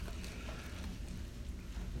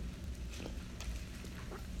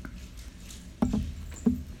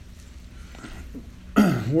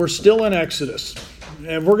we're still in Exodus,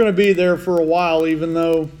 and we're going to be there for a while, even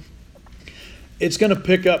though it's going to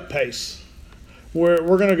pick up pace. We're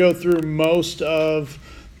going to go through most of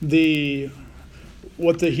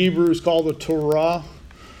what the Hebrews call the Torah.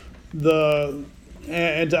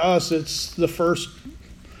 And to us, it's the first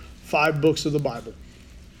 5 books of the Bible.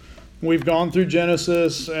 We've gone through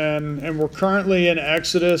Genesis, and we're currently in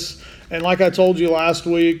Exodus. And like I told you last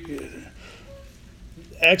week,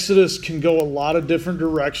 Exodus can go a lot of different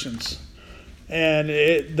directions. And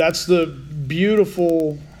that's the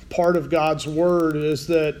beautiful part of God's Word, is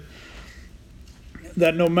that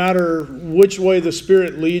no matter which way the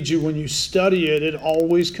Spirit leads you when you study it, it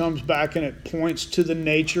always comes back and it points to the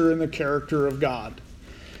nature and the character of God.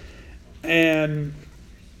 And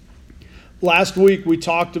last week we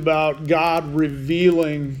talked about God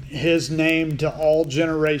revealing His name to all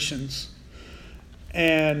generations.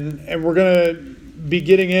 And we're going to be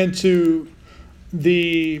getting into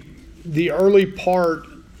the early part,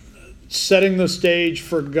 setting the stage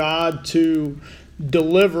for God to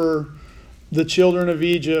deliver the children of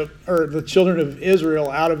Egypt, or the children of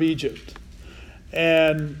Israel, out of Egypt.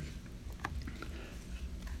 And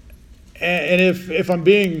if I'm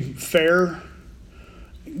being fair,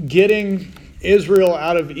 getting Israel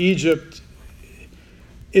out of Egypt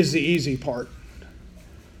is the easy part.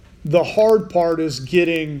 The hard part is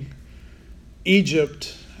getting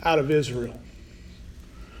Egypt out of Israel.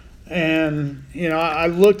 And, I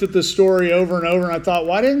looked at this story over and over, and I thought,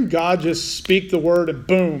 why didn't God just speak the word and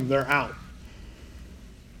boom, they're out?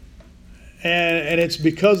 And it's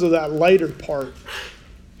because of that later part.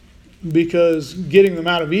 Because getting them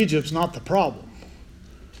out of Egypt's not the problem.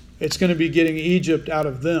 It's going to be getting Egypt out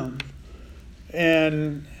of them.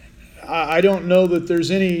 And I don't know that there's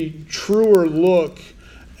any truer look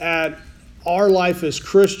at our life as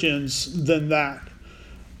Christians than that.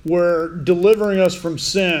 Where delivering us from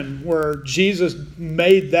sin, where Jesus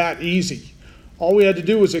made that easy. All we had to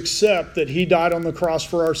do was accept that He died on the cross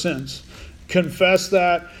for our sins. Confess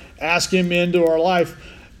that, ask Him into our life.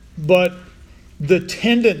 But the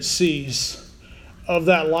tendencies of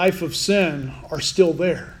that life of sin are still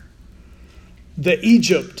there. The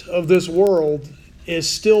Egypt of this world is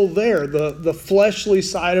still there, the fleshly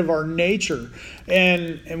side of our nature.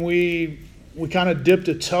 And we kind of dipped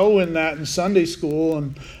a toe in that in Sunday school,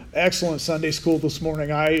 and excellent Sunday school this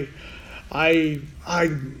morning. I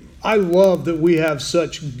love that we have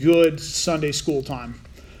such good Sunday school time.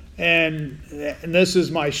 And this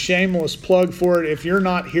is my shameless plug for it. If you're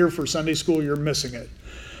not here for Sunday school, you're missing it.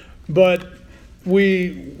 But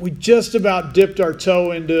we just about dipped our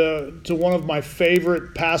toe into one of my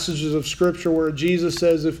favorite passages of Scripture, where Jesus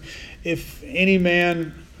says, if any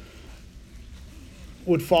man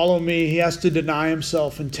would follow me, he has to deny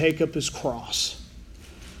himself and take up his cross.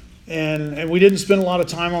 And we didn't spend a lot of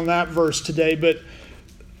time on that verse today, but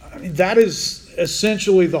that is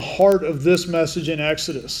essentially the heart of this message in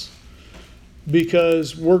Exodus.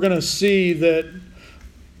 Because we're going to see that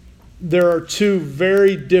there are 2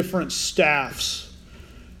 very different staffs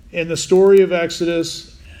in the story of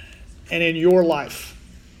Exodus and in your life,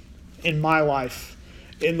 in my life,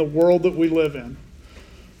 in the world that we live in.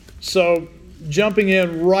 So, jumping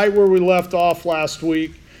in right where we left off last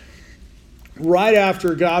week, right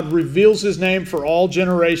after God reveals His name for all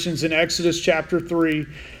generations in Exodus chapter 3,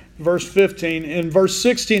 verse 15. In verse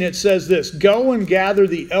 16 it says this, "Go and gather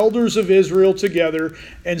the elders of Israel together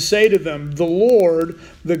and say to them, the Lord,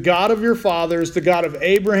 the God of your fathers, the God of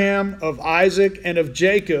Abraham, of Isaac, and of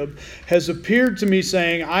Jacob, has appeared to me,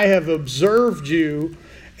 saying, I have observed you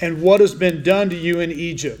and what has been done to you in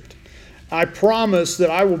Egypt. I promise that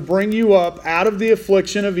I will bring you up out of the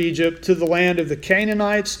affliction of Egypt to the land of the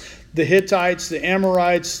Canaanites, the Hittites, the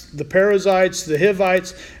Amorites, the Perizzites, the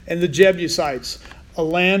Hivites, and the Jebusites, a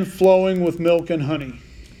land flowing with milk and honey.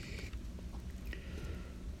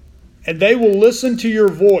 And they will listen to your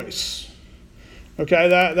voice." Okay,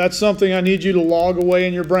 that's something I need you to log away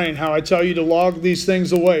in your brain, how I tell you to log these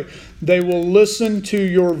things away. They will listen to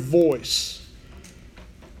your voice.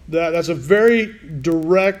 That's a very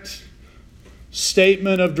direct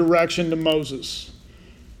statement of direction to Moses.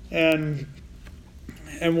 And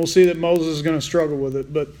we'll see that Moses is going to struggle with it.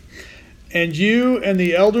 "And you and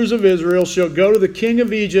the elders of Israel shall go to the king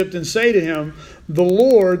of Egypt and say to him, the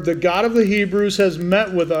Lord, the God of the Hebrews, has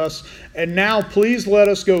met with us. And now please let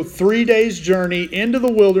us go 3 days' journey into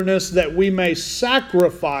the wilderness that we may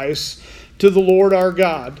sacrifice to the Lord our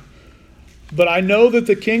God. But I know that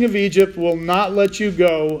the king of Egypt will not let you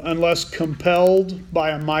go unless compelled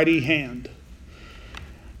by a mighty hand."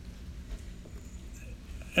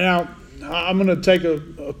 Now, I'm going to take a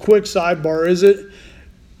quick sidebar. Is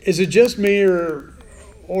it just me, or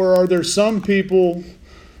Or are there some people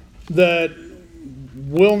that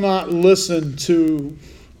will not listen to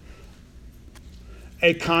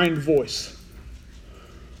a kind voice?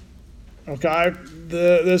 Okay,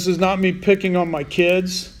 this is not me picking on my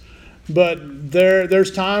kids, but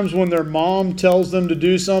there's times when their mom tells them to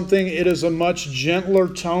do something, it is a much gentler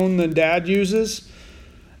tone than dad uses,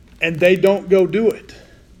 and they don't go do it.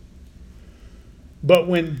 But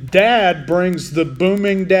when dad brings the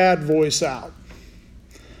booming dad voice out,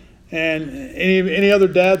 and any other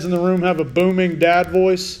dads in the room have a booming dad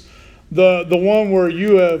voice, the one where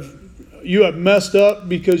you have messed up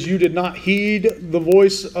because you did not heed the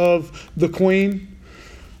voice of the queen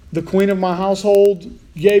of my household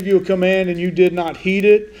gave you a command and you did not heed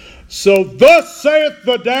it. So thus saith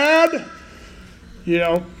the dad.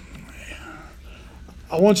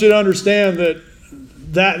 I want you to understand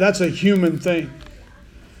that's a human thing.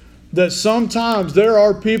 That sometimes there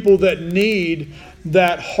are people that need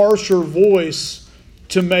that harsher voice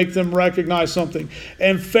to make them recognize something.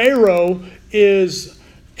 And Pharaoh is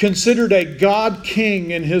considered a god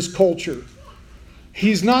king in his culture.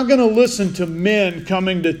 He's not going to listen to men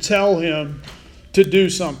coming to tell him to do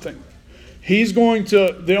something.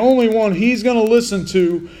 The only one he's going to listen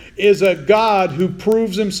to is a God who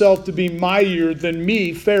proves himself to be mightier than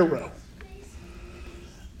me, Pharaoh.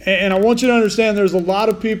 And I want you to understand there's a lot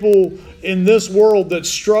of people in this world that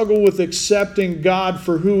struggle with accepting God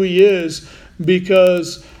for who He is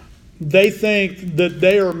because they think that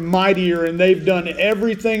they are mightier and they've done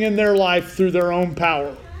everything in their life through their own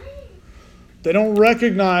power. They don't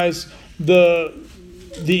recognize the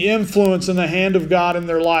influence and the hand of God in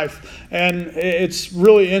their life. And it's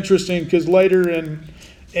really interesting because later in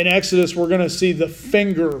Exodus we're going to see the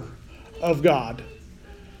finger of God.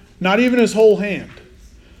 Not even His whole hand.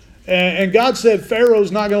 And God said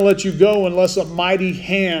Pharaoh's not going to let you go unless a mighty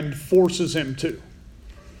hand forces him to.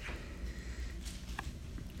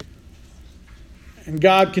 And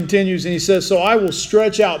God continues and He says, so I will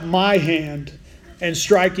stretch out my hand and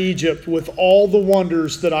strike Egypt with all the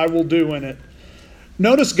wonders that I will do in it.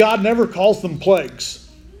 Notice God never calls them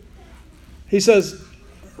plagues. He says,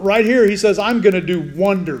 right here, He says, I'm going to do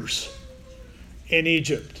wonders in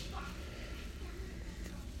Egypt.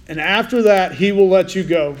 And after that, He will let you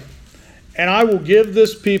go. And I will give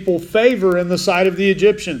this people favor in the sight of the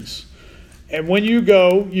Egyptians. And when you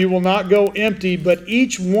go, you will not go empty, but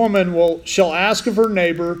each woman shall ask of her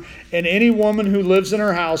neighbor and any woman who lives in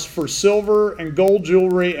her house for silver and gold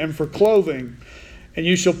jewelry and for clothing. And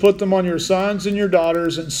you shall put them on your sons and your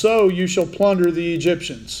daughters, and so you shall plunder the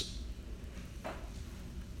Egyptians.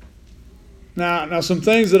 Now some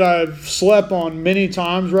things that I've slept on many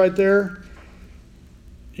times right there.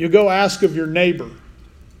 You go ask of your neighbor.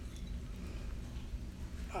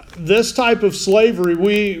 This type of slavery,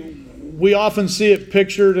 we often see it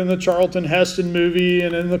pictured in the Charlton Heston movie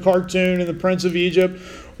and in the cartoon in The Prince of Egypt,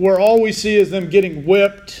 where all we see is them getting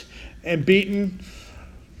whipped and beaten.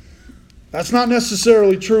 That's not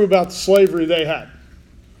necessarily true about the slavery they had.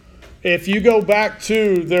 If you go back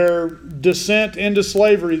to their descent into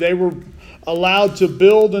slavery, they were allowed to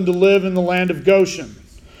build and to live in the land of Goshen.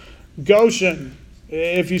 Goshen,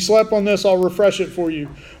 if you slept on this, I'll refresh it for you,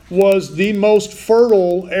 was the most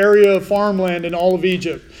fertile area of farmland in all of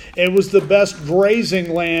Egypt. It was the best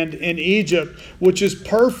grazing land in Egypt, which is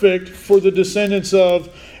perfect for the descendants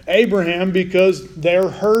of Abraham because they're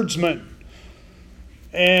herdsmen.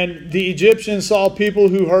 And the Egyptians saw people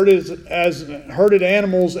who herded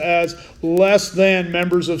animals as less than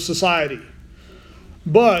members of society.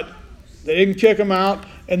 But they didn't kick them out,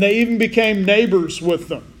 and they even became neighbors with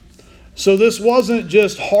them. So this wasn't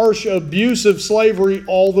just harsh, abusive slavery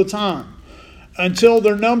all the time until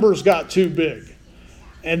their numbers got too big.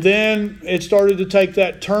 And then it started to take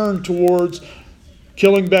that turn towards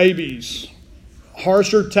killing babies,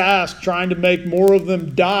 harsher tasks, trying to make more of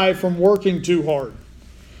them die from working too hard.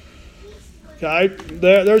 Okay?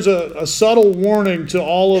 There's a subtle warning to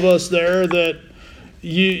all of us there that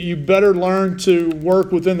you better learn to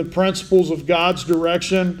work within the principles of God's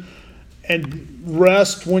direction and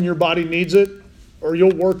rest when your body needs it, or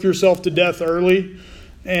you'll work yourself to death early.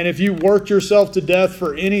 And if you work yourself to death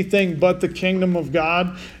for anything but the kingdom of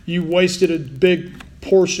God, you wasted a big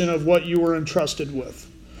portion of what you were entrusted with.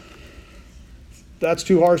 That's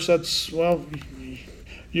too harsh. You'll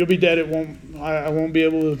be dead. I won't be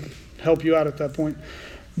able to help you out at that point.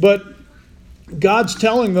 But God's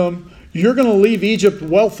telling them, you're going to leave Egypt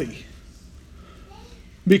wealthy.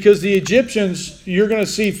 Because the Egyptians, you're going to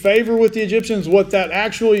see favor with the Egyptians. What that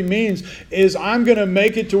actually means is I'm going to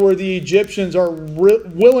make it to where the Egyptians are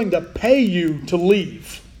willing to pay you to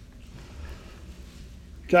leave.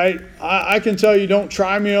 Okay, I can tell you, don't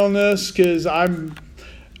try me on this, because I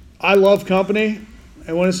love company,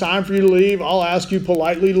 and when it's time for you to leave, I'll ask you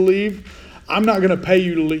politely to leave. I'm not going to pay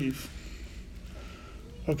you to leave.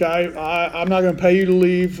 Okay, I'm not going to pay you to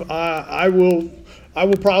leave. I will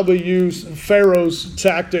probably use Pharaoh's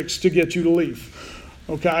tactics to get you to leave.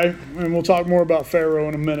 Okay, and we'll talk more about Pharaoh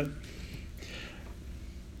in a minute.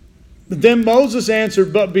 But then Moses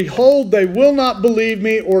answered, "But behold, they will not believe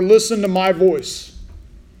me or listen to my voice.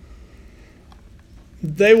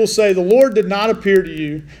 They will say, 'The Lord did not appear to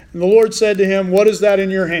you.' And the Lord said to him, 'What is that in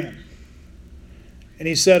your hand?' And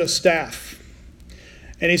he said, 'A staff.'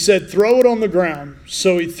 And he said, 'Throw it on the ground.'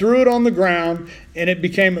 So he threw it on the ground, and it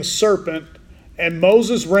became a serpent, and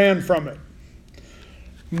Moses ran from it."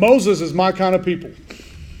 Moses is my kind of people.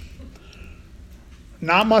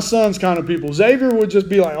 Not my son's kind of people. Xavier would just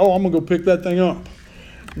be like, "Oh, I'm going to go pick that thing up."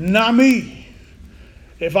 Not me.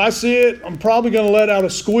 If I see it, I'm probably going to let out a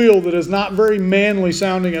squeal that is not very manly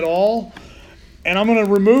sounding at all, and I'm going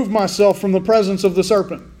to remove myself from the presence of the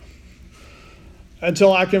serpent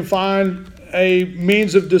until I can find a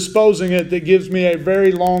means of disposing it that gives me a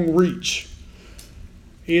very long reach.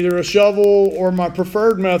 Either a shovel or my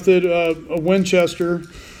preferred method, a Winchester.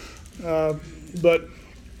 But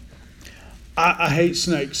I hate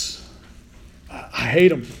snakes. I hate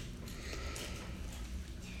them.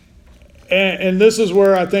 And this is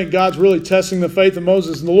where I think God's really testing the faith of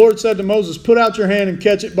Moses. And the Lord said to Moses, "Put out your hand and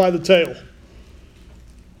catch it by the tail."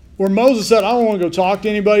 Where Moses said, "I don't want to go talk to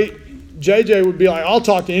anybody," JJ would be like, "I'll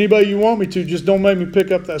talk to anybody you want me to, just don't make me pick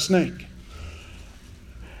up that snake."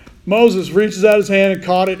 Moses reaches out his hand and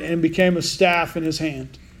caught it, and it became a staff in his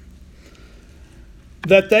hand.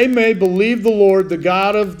 "That they may believe the Lord, the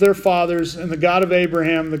God of their fathers, and the God of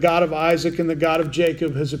Abraham, the God of Isaac, and the God of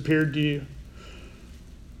Jacob has appeared to you."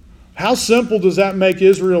 How simple does that make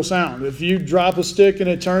Israel sound? If you drop a stick and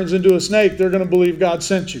it turns into a snake, they're going to believe God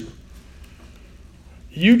sent you.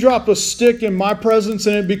 You drop a stick in my presence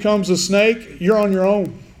and it becomes a snake, you're on your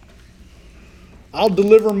own. I'll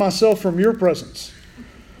deliver myself from your presence.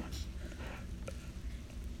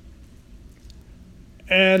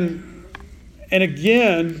 And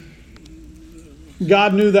again,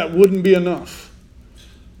 God knew that wouldn't be enough.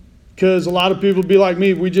 Because a lot of people would be like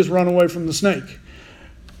me, we just run away from the snake.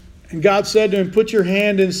 And God said to him, "Put your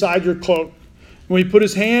hand inside your cloak." When he put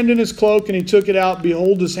his hand in his cloak and he took it out,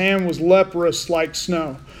 behold, his hand was leprous like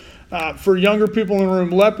snow. For younger people in the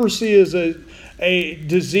room, leprosy is a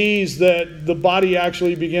disease that the body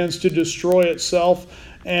actually begins to destroy itself,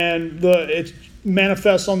 and it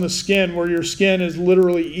manifests on the skin, where your skin is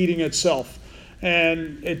literally eating itself.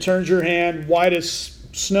 And it turns your hand white as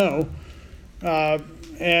snow.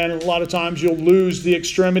 And a lot of times you'll lose the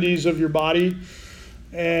extremities of your body.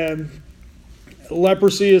 And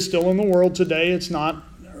leprosy is still in the world today. It's not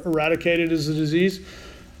eradicated as a disease.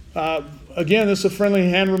 Again, this is a friendly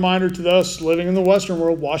hand reminder to us living in the Western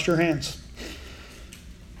world: wash your hands.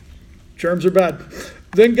 Germs are bad.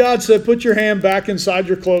 Then God said, "Put your hand back inside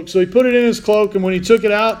your cloak." So he put it in his cloak, and when he took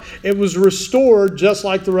it out, it was restored just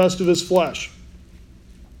like the rest of his flesh.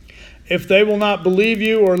 "If they will not believe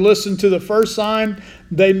you or listen to the first sign,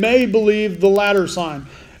 they may believe the latter sign.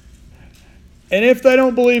 And if they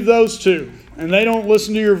don't believe those two, and they don't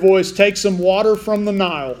listen to your voice, take some water from the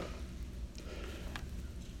Nile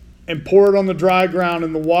and pour it on the dry ground,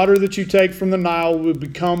 and the water that you take from the Nile will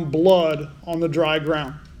become blood on the dry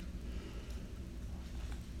ground."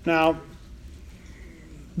 Now,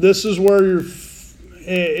 this is where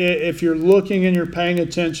if you're looking and you're paying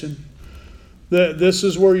attention, this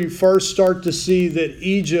is where you first start to see that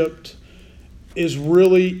Egypt is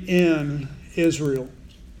really in Israel.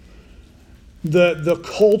 The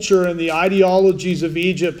culture and the ideologies of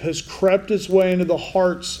Egypt has crept its way into the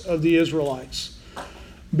hearts of the Israelites,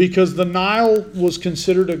 because the Nile was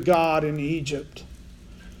considered a god in Egypt.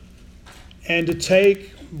 And to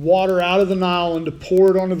take water out of the Nile and to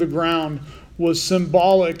pour it onto the ground was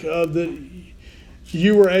symbolic of that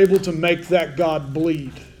you were able to make that god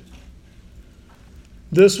bleed.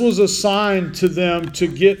 This was a sign to them to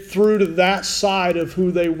get through to that side of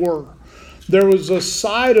who they were. There was a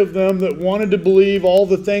side of them that wanted to believe all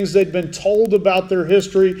the things they'd been told about their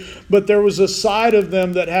history, but there was a side of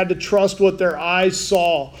them that had to trust what their eyes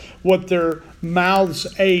saw, what their mouths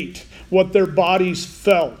ate, what their bodies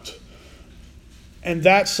felt. And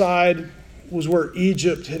that side was where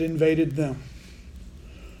Egypt had invaded them.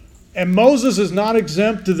 And Moses is not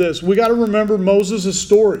exempt to this. We got to remember Moses'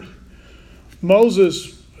 story.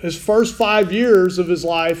 Moses, his first 5 years of his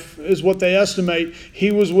life is what they estimate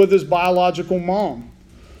he was with his biological mom.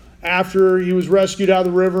 After he was rescued out of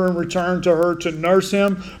the river and returned to her to nurse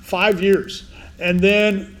him, 5 years. And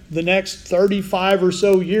then the next 35 or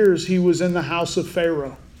so years, he was in the house of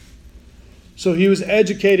Pharaoh. So he was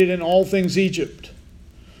educated in all things Egypt.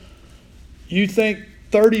 You think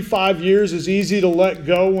 35 years is easy to let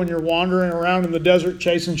go when you're wandering around in the desert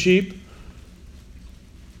chasing sheep?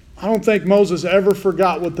 I don't think Moses ever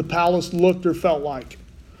forgot what the palace looked or felt like.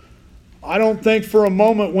 I don't think for a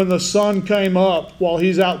moment when the sun came up while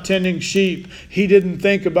he's out tending sheep, he didn't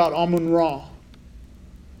think about Amun-Ra.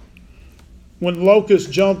 When locusts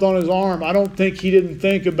jumped on his arm, I don't think he didn't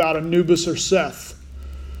think about Anubis or Seth.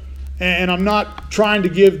 And I'm not trying to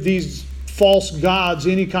give these false gods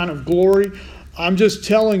any kind of glory. I'm just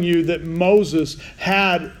telling you that Moses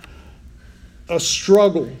had a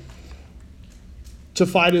struggle to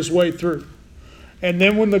fight his way through. And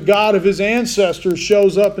then when the God of his ancestors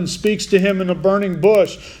shows up and speaks to him in a burning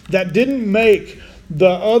bush, that didn't make the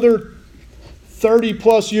other 30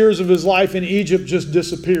 plus years of his life in Egypt just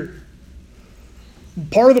disappear.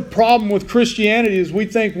 Part of the problem with Christianity is we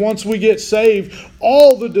think once we get saved,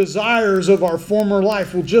 all the desires of our former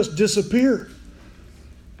life will just disappear.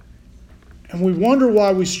 And we wonder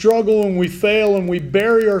why we struggle and we fail and we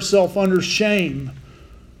bury ourselves under shame.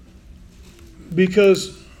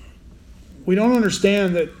 Because we don't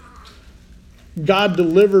understand that God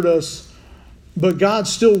delivered us, but God's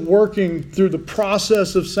still working through the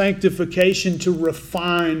process of sanctification to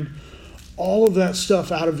refine all of that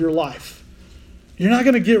stuff out of your life. You're not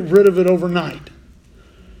going to get rid of it overnight.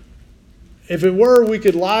 If it were, we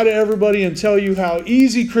could lie to everybody and tell you how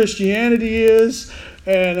easy Christianity is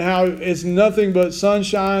and how it's nothing but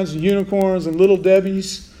sunshines and unicorns and little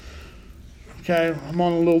Debbies. Okay, I'm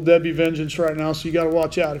on a little Debbie vengeance right now, so you got to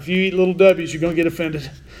watch out. If you eat little Debbies, you're going to get offended.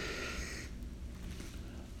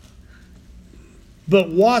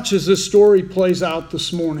 But watch as this story plays out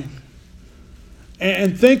this morning.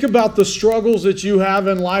 And think about the struggles that you have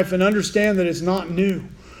in life and understand that it's not new.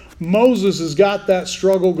 Moses has got that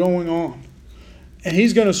struggle going on. And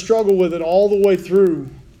he's going to struggle with it all the way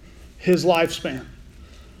through his lifespan.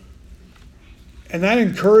 And that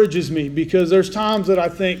encourages me because there's times that I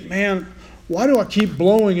think, man, why do I keep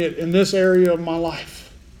blowing it in this area of my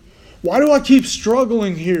life? Why do I keep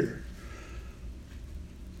struggling here?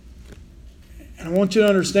 And I want you to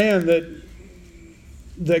understand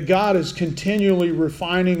that God is continually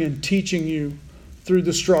refining and teaching you through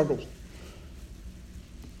the struggle.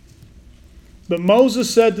 But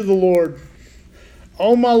Moses said to the Lord,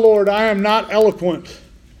 "Oh my Lord, I am not eloquent,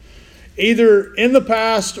 either in the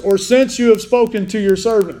past or since you have spoken to your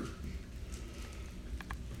servant.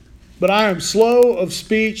 But I am slow of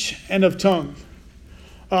speech and of tongue."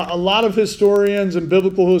 A lot of historians and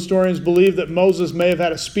biblical historians believe that Moses may have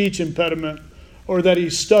had a speech impediment or that he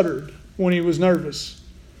stuttered when he was nervous.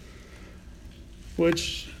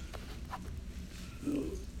 Which,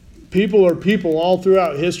 people are people all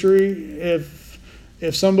throughout history.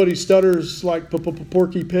 If somebody stutters like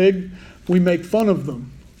Porky Pig, we make fun of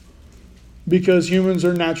them because humans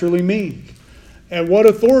are naturally mean. And what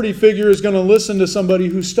authority figure is going to listen to somebody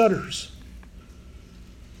who stutters?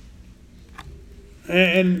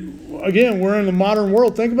 And again, we're in the modern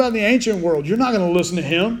world. Think about the ancient world. You're not going to listen to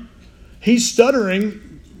him. He's stuttering.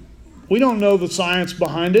 We don't know the science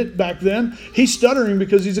behind it back then. He's stuttering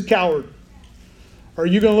because he's a coward. Are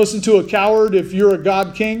you going to listen to a coward if you're a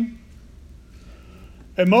God king?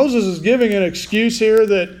 And Moses is giving an excuse here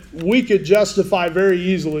that we could justify very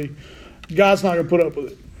easily. God's not going to put up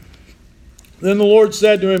with it. Then the Lord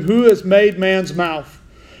said to him, "Who has made man's mouth?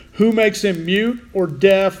 Who makes him mute or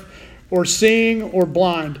deaf or seeing or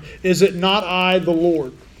blind? Is it not I, the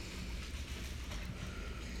Lord?"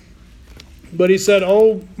 But he said,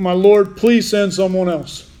 "Oh, my Lord, please send someone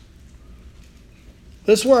else."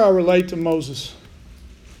 This is where I relate to Moses.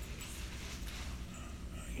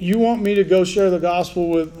 You want me to go share the gospel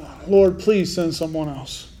with, Lord, please send someone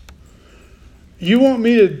else. You want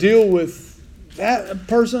me to deal with that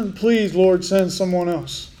person, please, Lord, send someone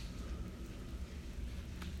else.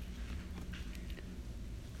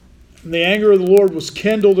 And the anger of the Lord was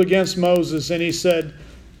kindled against Moses, and he said,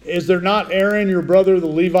 "Is there not Aaron, your brother, the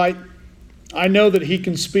Levite? I know that he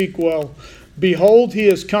can speak well. Behold, he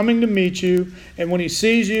is coming to meet you, and when he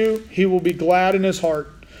sees you, he will be glad in his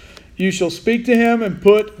heart. You shall speak to him and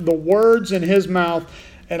put the words in his mouth,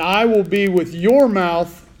 and I will be with your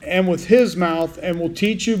mouth and with his mouth, and will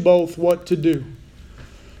teach you both what to do."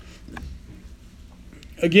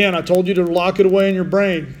 Again, I told you to lock it away in your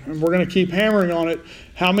brain, and we're going to keep hammering on it.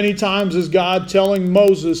 How many times is God telling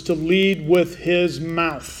Moses to lead with his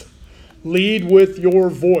mouth? Lead with your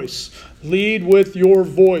voice. Lead with your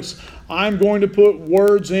voice. I'm going to put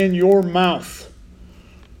words in your mouth.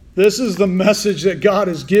 This is the message that God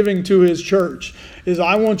is giving to his church, is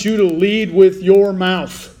I want you to lead with your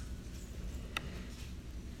mouth.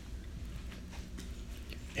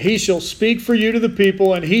 He shall speak for you to the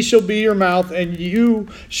people, and he shall be your mouth, and you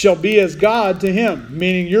shall be as God to him.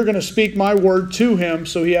 Meaning you're going to speak my word to him,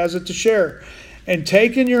 so he has it to share. And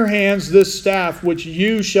take in your hands this staff, which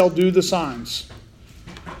you shall do the signs.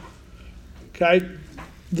 Okay?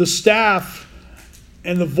 The staff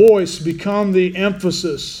and the voice become the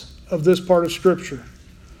emphasis of this part of Scripture.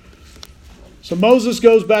 So Moses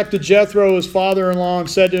goes back to Jethro, his father-in-law, and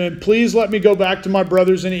said to him, please let me go back to my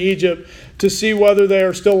brothers in Egypt to see whether they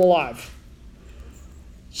are still alive.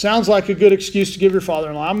 Sounds like a good excuse to give your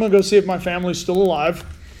father-in-law. I'm going to go see if my family's still alive.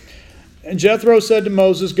 And Jethro said to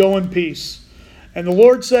Moses, go in peace. And the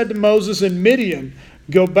Lord said to Moses in Midian,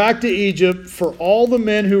 go back to Egypt, for all the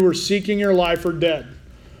men who were seeking your life are dead.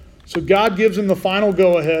 So God gives him the final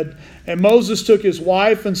go-ahead. And Moses took his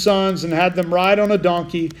wife and sons and had them ride on a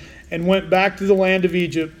donkey and went back to the land of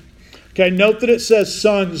Egypt. Okay, note that it says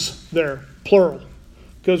sons there, plural,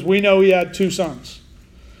 because we know he had 2 sons.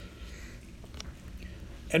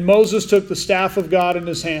 And Moses took the staff of God in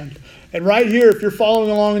his hand. And right here, if you're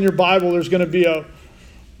following along in your Bible, there's going to be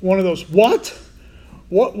one of those, what?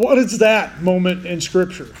 What is that moment in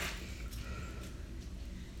Scripture?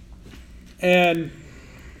 And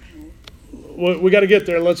we got to get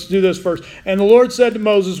there. Let's do this first. And the Lord said to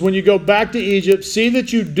Moses, when you go back to Egypt, see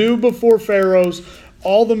that you do before Pharaoh's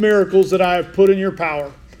all the miracles that I have put in your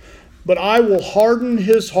power. But I will harden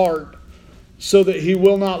his heart so that he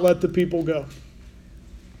will not let the people go.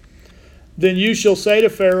 Then you shall say to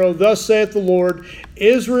Pharaoh, thus saith the Lord,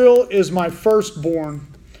 Israel is my firstborn.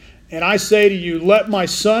 And I say to you, let my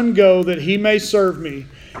son go that he may serve me.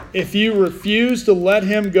 If you refuse to let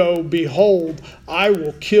him go, behold, I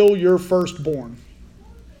will kill your firstborn.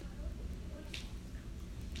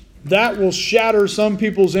 That will shatter some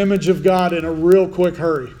people's image of God in a real quick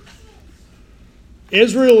hurry.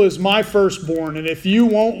 Israel is my firstborn, and if you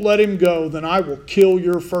won't let him go, then I will kill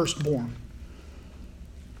your firstborn.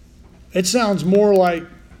 It sounds more like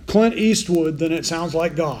Clint Eastwood than it sounds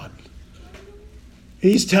like God.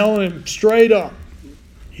 He's telling him straight up,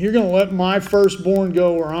 you're going to let my firstborn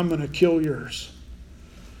go or I'm going to kill yours.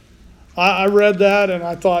 I read that and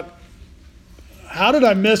I thought, how did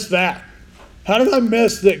I miss that? How did I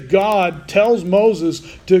miss that God tells Moses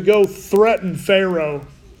to go threaten Pharaoh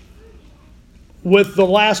with the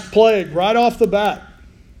last plague right off the bat?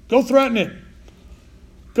 Go threaten him.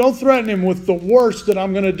 Go threaten him with the worst that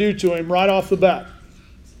I'm going to do to him right off the bat.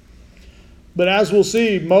 But as we'll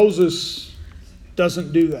see, Moses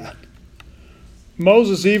doesn't do that.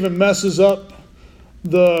 Moses even messes up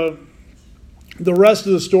the rest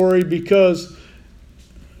of the story because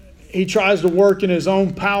he tries to work in his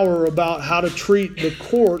own power about how to treat the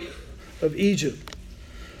court of Egypt.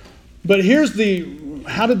 But here's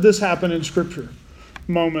how did this happen in Scripture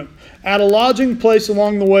moment. At a lodging place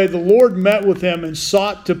along the way, the Lord met with him and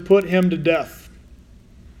sought to put him to death.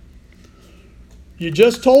 You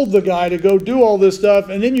just told the guy to go do all this stuff,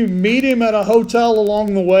 and then you meet him at a hotel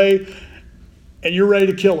along the way, and you're ready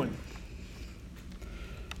to kill him.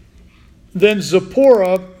 Then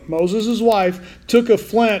Zipporah, Moses' wife, took a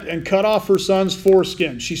flint and cut off her son's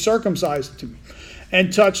foreskin. She circumcised him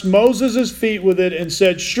and touched Moses' feet with it and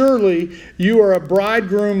said, surely you are a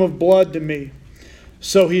bridegroom of blood to me.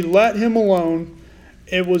 So he let him alone.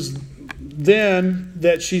 It was then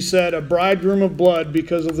that she said, a bridegroom of blood,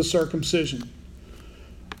 because of the circumcision.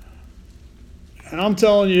 And I'm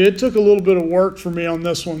telling you, it took a little bit of work for me on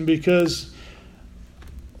this one, because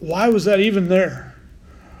why was that even there?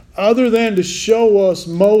 Other than to show us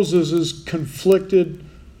Moses' conflicted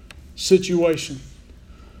situation.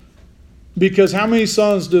 Because how many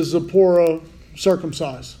sons does Zipporah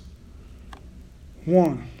circumcise?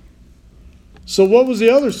 1. So what was the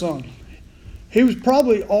other son? He was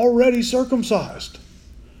probably already circumcised.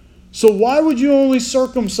 So why would you only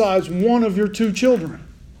circumcise one of your 2 children?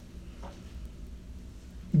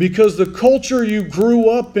 Because the culture you grew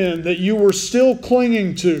up in that you were still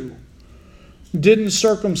clinging to didn't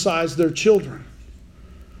circumcise their children.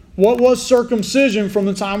 What was circumcision from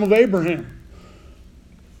the time of Abraham?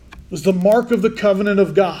 It was the mark of the covenant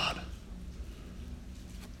of God.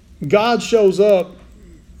 God shows up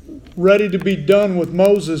ready to be done with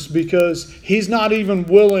Moses because he's not even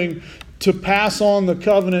willing to pass on the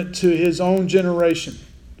covenant to his own generation.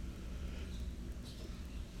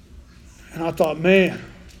 And I thought, man,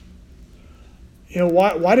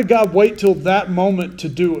 why did God wait till that moment to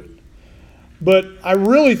do it? But I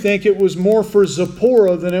really think it was more for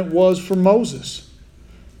Zipporah than it was for Moses.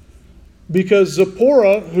 Because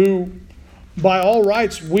Zipporah, who by all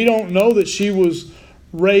rights, we don't know that she was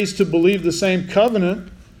raised to believe the same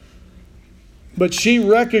covenant, but she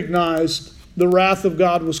recognized the wrath of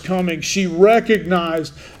God was coming. She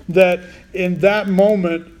recognized that in that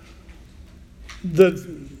moment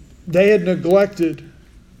that they had neglected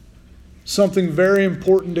something very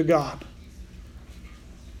important to God.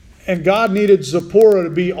 And God needed Zipporah to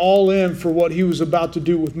be all in for what he was about to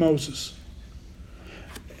do with Moses.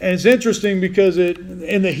 And it's interesting because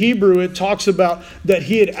in the Hebrew it talks about that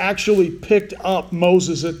he had actually picked up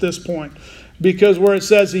Moses at this point. Because where it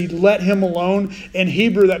says he let him alone, in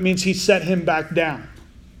Hebrew that means he set him back down.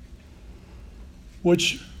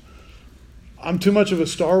 Which, I'm too much of a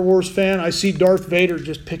Star Wars fan. I see Darth Vader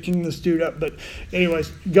just picking this dude up. But anyways,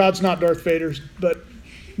 God's not Darth Vader. But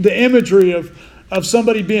the imagery of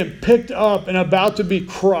somebody being picked up and about to be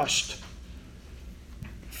crushed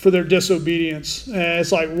for their disobedience. And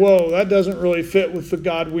it's like, whoa, that doesn't really fit with the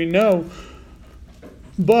God we know.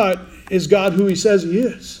 But is God who he says he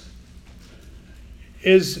is?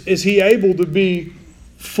 Is he able to be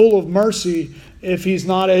full of mercy if he's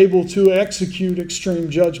not able to execute extreme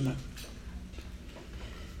judgment?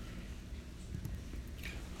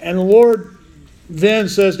 And the Lord then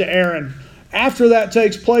says to Aaron, after that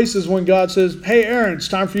takes place is when God says, hey Aaron, it's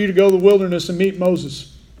time for you to go to the wilderness and meet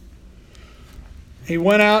Moses. He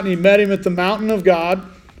went out and he met him at the mountain of God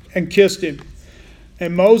and kissed him.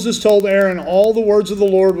 And Moses told Aaron all the words of the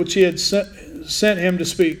Lord which he had sent him to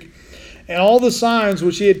speak, and all the signs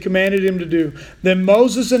which he had commanded him to do. Then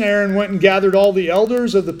Moses and Aaron went and gathered all the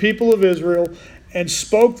elders of the people of Israel and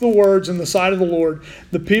spoke the words in the sight of the Lord.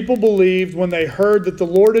 The people believed when they heard that the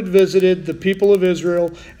Lord had visited the people of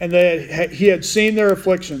Israel and he had seen their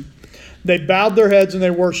affliction. They bowed their heads and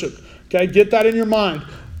they worshiped. Okay, get that in your mind.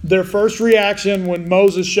 Their first reaction when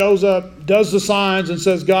Moses shows up, does the signs, and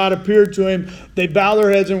says God appeared to him, they bow their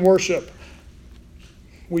heads and worship.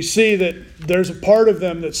 We see that there's a part of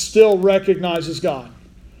them that still recognizes God.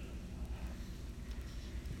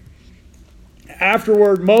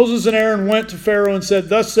 Afterward, Moses and Aaron went to Pharaoh and said,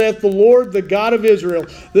 thus saith the Lord, the God of Israel.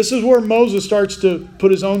 This is where Moses starts to put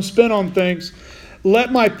his own spin on things.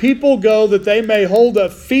 Let my people go that they may hold a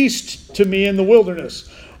feast to me in the wilderness.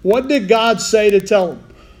 What did God say to tell them?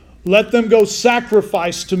 Let them go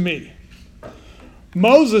sacrifice to me.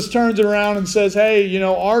 Moses turns it around and says, hey,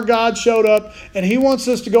 our God showed up and he wants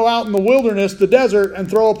us to go out in the wilderness, the desert, and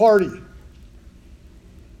throw a party.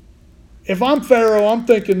 If I'm Pharaoh, I'm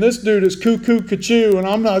thinking this dude is cuckoo cachoo and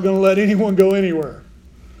I'm not going to let anyone go anywhere.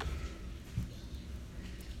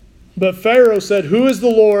 But Pharaoh said, who is the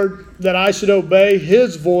Lord that I should obey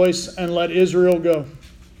his voice and let Israel go?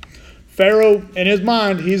 Pharaoh, in his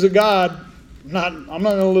mind, he's a God. I'm not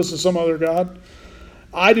going to listen to some other God.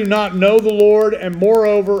 I do not know the Lord, and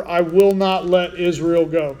moreover, I will not let Israel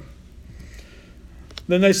go.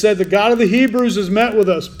 Then they said, the God of the Hebrews has met with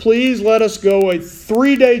us. Please let us go a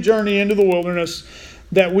 3-day journey into the wilderness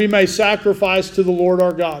that we may sacrifice to the Lord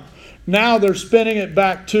our God. Now they're spinning it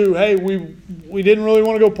back to, hey, we didn't really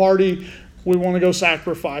want to go party. We want to go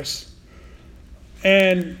sacrifice.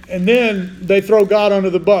 And then they throw God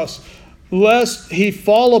under the bus. Lest he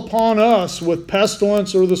fall upon us with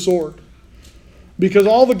pestilence or the sword. Because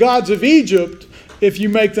all the gods of Egypt, if you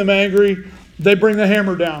make them angry, they bring the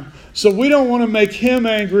hammer down. So we don't want to make him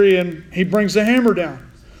angry, and he brings the hammer down.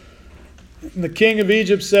 And the king of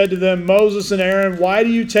Egypt said to them, Moses and Aaron, why do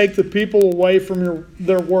you take the people away from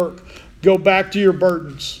their work? Go back to your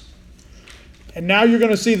burdens. And now you're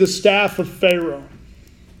going to see the staff of Pharaoh.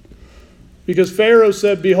 Because Pharaoh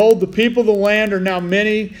said, behold, the people of the land are now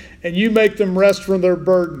many, and you make them rest from their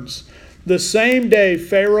burdens. The same day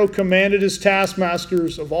Pharaoh commanded his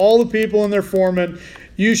taskmasters of all the people and their foremen,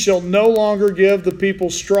 you shall no longer give the people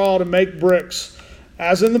straw to make bricks.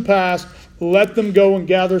 As in the past, let them go and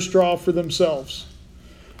gather straw for themselves.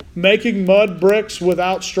 Making mud bricks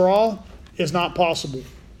without straw is not possible.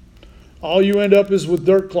 All you end up is with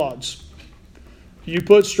dirt clods. You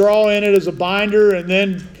put straw in it as a binder and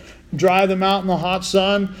then dry them out in the hot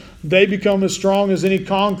sun, they become as strong as any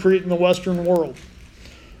concrete in the Western world.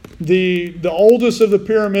 The oldest of the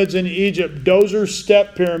pyramids in Egypt, Dozer's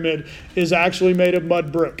Step Pyramid, is actually made of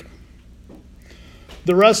mud brick.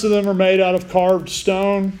 The rest of them are made out of carved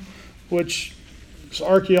stone, which is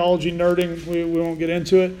archaeology nerding. We won't get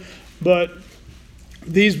into it. But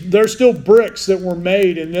they're still bricks that were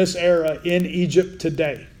made in this era in Egypt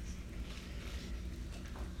today.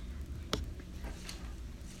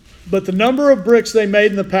 But the number of bricks they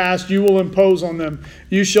made in the past, you will impose on them.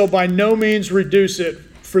 You shall by no means reduce it,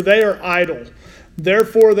 for they are idle.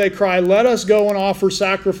 Therefore they cry, let us go and offer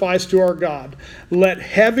sacrifice to our God. Let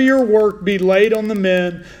heavier work be laid on the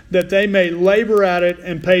men, that they may labor at it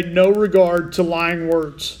and pay no regard to lying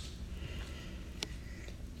words.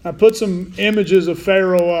 I put some images of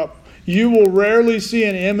Pharaoh up. You will rarely see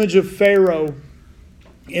an image of Pharaoh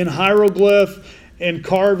in hieroglyph, in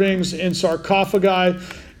carvings, in sarcophagi,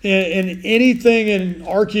 in anything in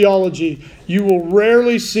archaeology. You will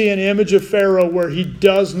rarely see an image of Pharaoh where he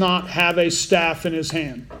does not have a staff in his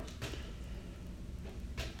hand.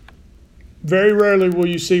 Very rarely will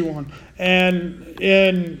you see one. And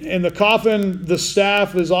in the coffin, the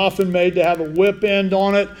staff is often made to have a whip end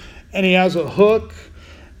on it, and he has a hook.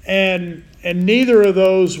 And neither of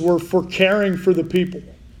those were for caring for the people.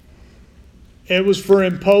 It was for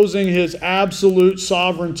imposing his absolute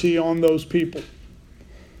sovereignty on those people.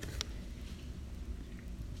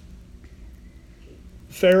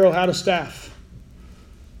 Pharaoh had a staff.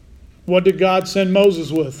 What did God send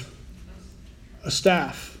Moses with? A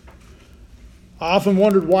staff. I often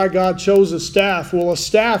wondered why God chose a staff. Well, a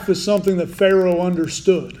staff is something that Pharaoh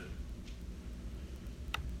understood.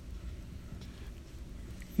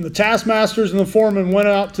 And the taskmasters and the foremen went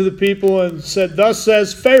out to the people and said, thus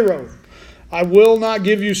says Pharaoh, I will not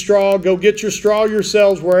give you straw. Go get your straw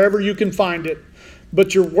yourselves wherever you can find it.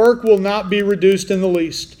 But your work will not be reduced in the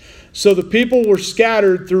least. So the people were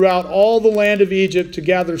scattered throughout all the land of Egypt to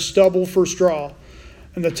gather stubble for straw.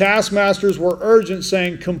 And the taskmasters were urgent,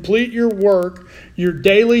 saying, complete your work, your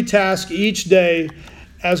daily task each day,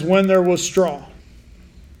 as when there was straw.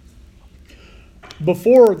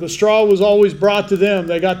 Before, the straw was always brought to them.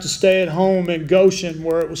 They got to stay at home in Goshen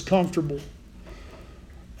where it was comfortable.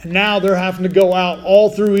 And now they're having to go out all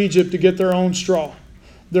through Egypt to get their own straw.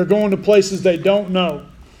 They're going to places they don't know.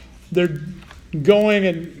 They're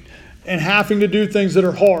going and having to do things that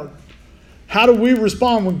are hard. How do we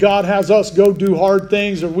respond when God has us go do hard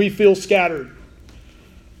things or we feel scattered?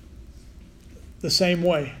 The same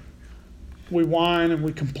way. We whine and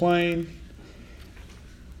we complain.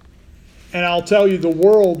 And I'll tell you, the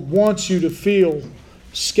world wants you to feel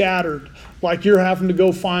scattered, like you're having to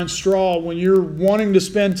go find straw when you're wanting to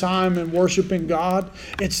spend time in worshiping God.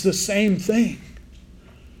 It's the same thing.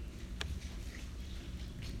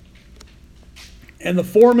 And the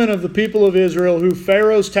foremen of the people of Israel, who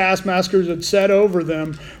Pharaoh's taskmasters had set over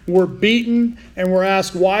them, were beaten and were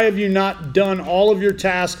asked, why have you not done all of your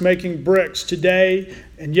task making bricks today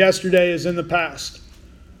and yesterday as in the past?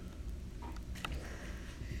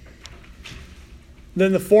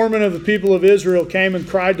 Then the foreman of the people of Israel came and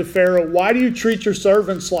cried to Pharaoh, why do you treat your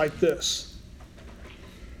servants like this?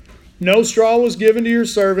 No straw was given to your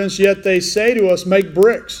servants, yet they say to us, make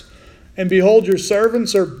bricks. And behold, your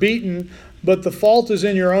servants are beaten, but the fault is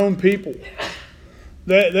in your own people.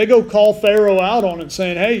 They go call Pharaoh out on it,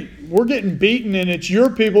 saying, hey, we're getting beaten, and it's your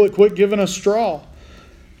people that quit giving us straw.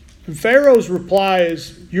 And Pharaoh's reply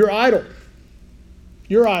is, you're idle.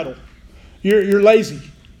 You're idle. You're lazy.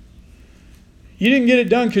 You didn't get it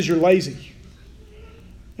done because you're lazy.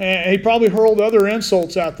 And he probably hurled other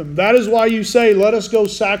insults at them. That is why you say, let us go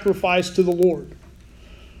sacrifice to the Lord.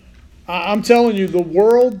 I'm telling you, the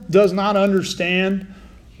world does not understand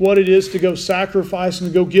what it is to go sacrifice and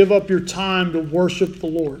to go give up your time to worship the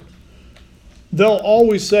Lord. They'll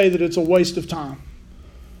always say that it's a waste of time.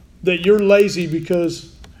 That you're lazy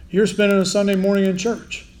because you're spending a Sunday morning in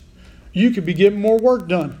church. You could be getting more work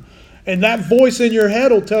done. And that voice in your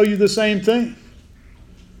head will tell you the same thing.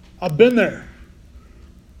 I've been there.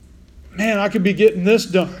 Man, I could be getting this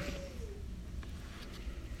done.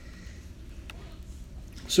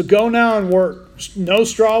 So go now and work. No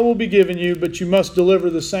straw will be given you, but you must deliver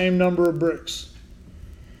the same number of bricks.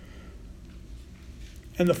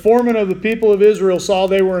 And the foreman of the people of Israel saw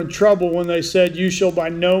they were in trouble when they said, you shall by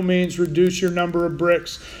no means reduce your number of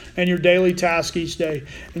bricks and your daily task each day.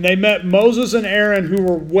 And they met Moses and Aaron, who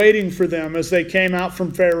were waiting for them as they came out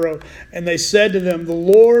from Pharaoh. And they said to them, the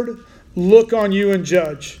Lord look on you and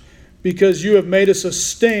judge, because you have made us a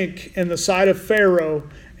stink in the sight of Pharaoh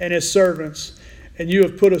and his servants, and you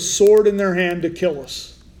have put a sword in their hand to kill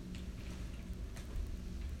us.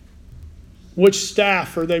 Which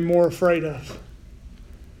staff are they more afraid of?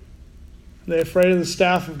 Are they afraid of the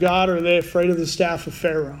staff of God, or are they afraid of the staff of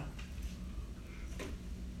Pharaoh?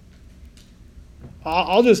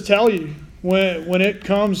 I'll just tell you, when it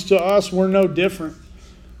comes to us, we're no different.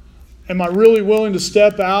 Am I really willing to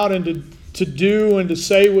step out and to do and to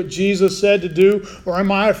say what Jesus said to do? Or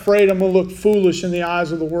am I afraid I'm going to look foolish in the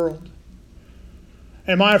eyes of the world?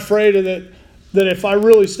 Am I afraid of that if I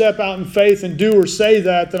really step out in faith and do or say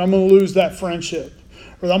that I'm going to lose that friendship?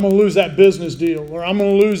 Or I'm going to lose that business deal? Or I'm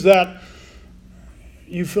going to lose that,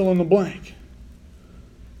 you fill in the blank.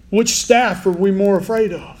 Which staff are we more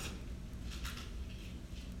afraid of?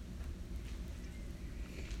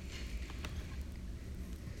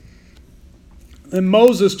 And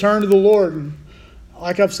Moses turned to the Lord. And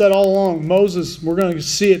like I've said all along, Moses, we're going to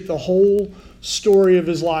see it the whole story of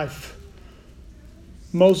his life.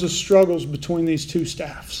 Moses struggles between these two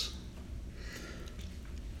staffs.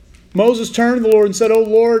 Moses turned to the Lord and said, "Oh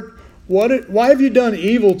Lord, why have you done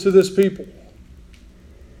evil to this people?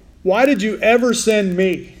 Why did you ever send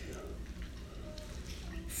me?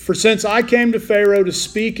 For since I came to Pharaoh to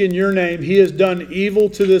speak in your name, he has done evil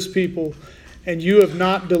to this people, and you have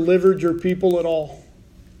not delivered your people at all."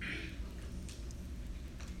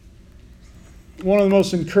 One of the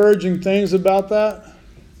most encouraging things about that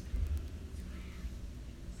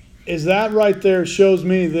is that right there shows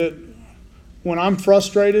me that when I'm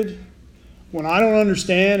frustrated, when I don't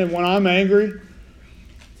understand, and when I'm angry,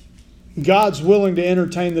 God's willing to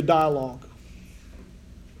entertain the dialogue.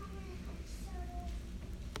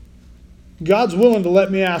 God's willing to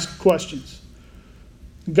let me ask questions.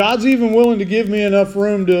 God's even willing to give me enough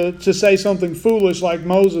room to say something foolish like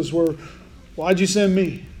Moses, where, "Why'd you send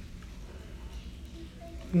me?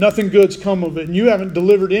 Nothing good's come of it, and you haven't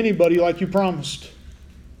delivered anybody like you promised."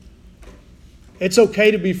 It's okay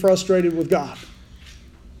to be frustrated with God.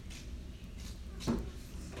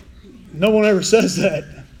 No one ever says that.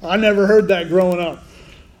 I never heard that growing up.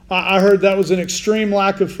 I heard that was an extreme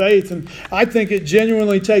lack of faith, and I think it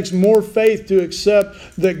genuinely takes more faith to accept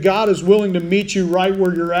that God is willing to meet you right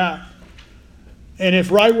where you're at. And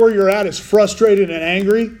if right where you're at is frustrated and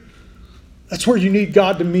angry, that's where you need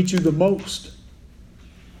God to meet you the most.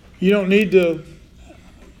 You don't need to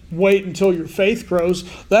wait until your faith grows.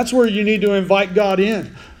 That's where you need to invite God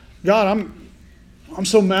in. "God, I'm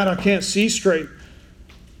so mad I can't see straight.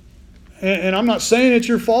 And I'm not saying it's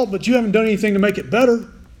your fault, but you haven't done anything to make it better."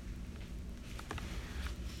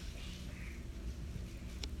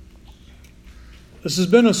 This has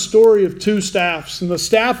been a story of two staffs. And the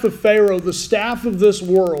staff of Pharaoh, the staff of this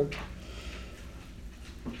world,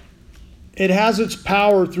 it has its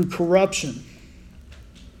power through corruption,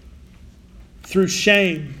 through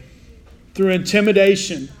shame, through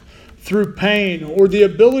intimidation, through pain, or the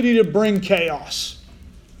ability to bring chaos.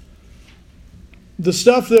 The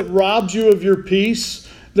stuff that robs you of your peace,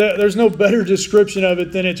 there's no better description of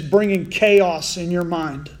it than it's bringing chaos in your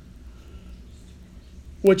mind.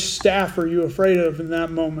 Which staff are you afraid of in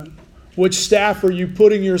that moment? Which staff are you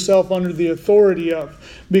putting yourself under the authority of?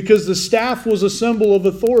 Because the staff was a symbol of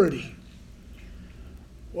authority.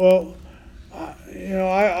 Well,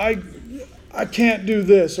 I can't do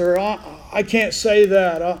this, or I can't say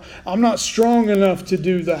that. I'm not strong enough to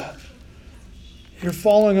do that. You're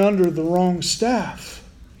falling under the wrong staff.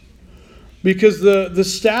 Because the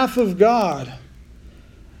staff of God,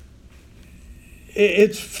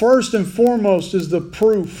 it's first and foremost is the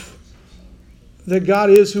proof that God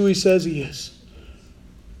is who He says He is.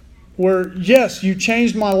 Where, yes, you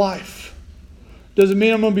changed my life. Does it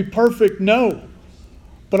mean I'm going to be perfect? No.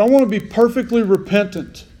 But I want to be perfectly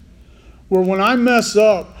repentant. Where when I mess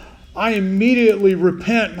up, I immediately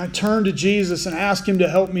repent and I turn to Jesus and ask Him to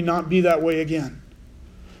help me not be that way again.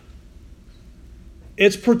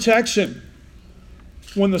 It's protection.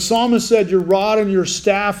 When the psalmist said, "Your rod and your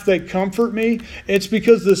staff, they comfort me," it's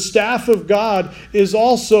because the staff of God is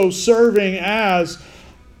also serving as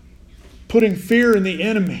putting fear in the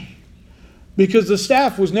enemy. Because the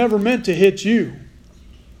staff was never meant to hit you.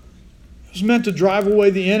 It was meant to drive away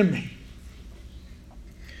the enemy.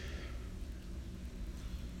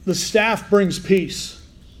 The staff brings peace.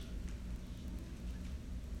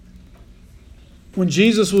 When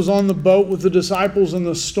Jesus was on the boat with the disciples in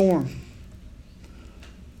the storm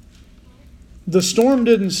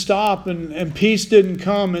didn't stop and peace didn't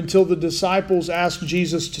come until the disciples asked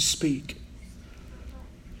Jesus to speak.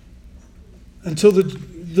 Until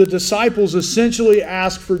the disciples essentially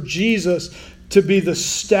asked for Jesus to be the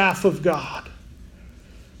staff of God.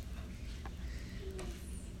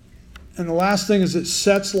 And the last thing is it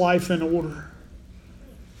sets life in order.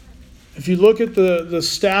 If you look at the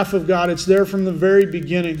staff of God, it's there from the very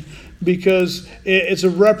beginning because it's a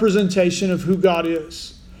representation of who God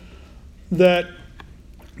is. That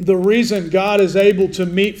the reason God is able to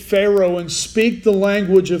meet Pharaoh and speak the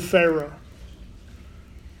language of Pharaoh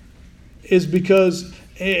is because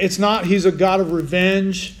it's not He's a God of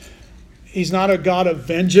revenge. He's not a God of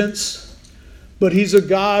vengeance. But He's a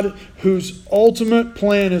God whose ultimate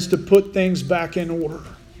plan is to put things back in order.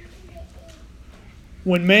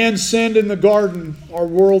 When man sinned in the garden, our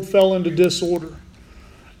world fell into disorder.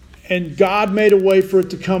 And God made a way for it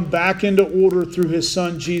to come back into order through His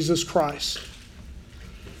Son, Jesus Christ.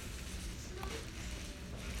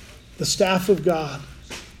 The staff of God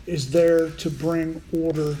is there to bring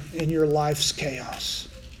order in your life's chaos.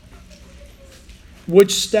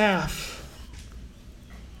 Which staff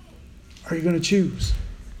are you going to choose?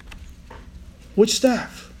 Which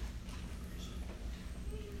staff?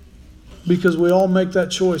 Because we all make that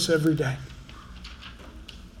choice every day.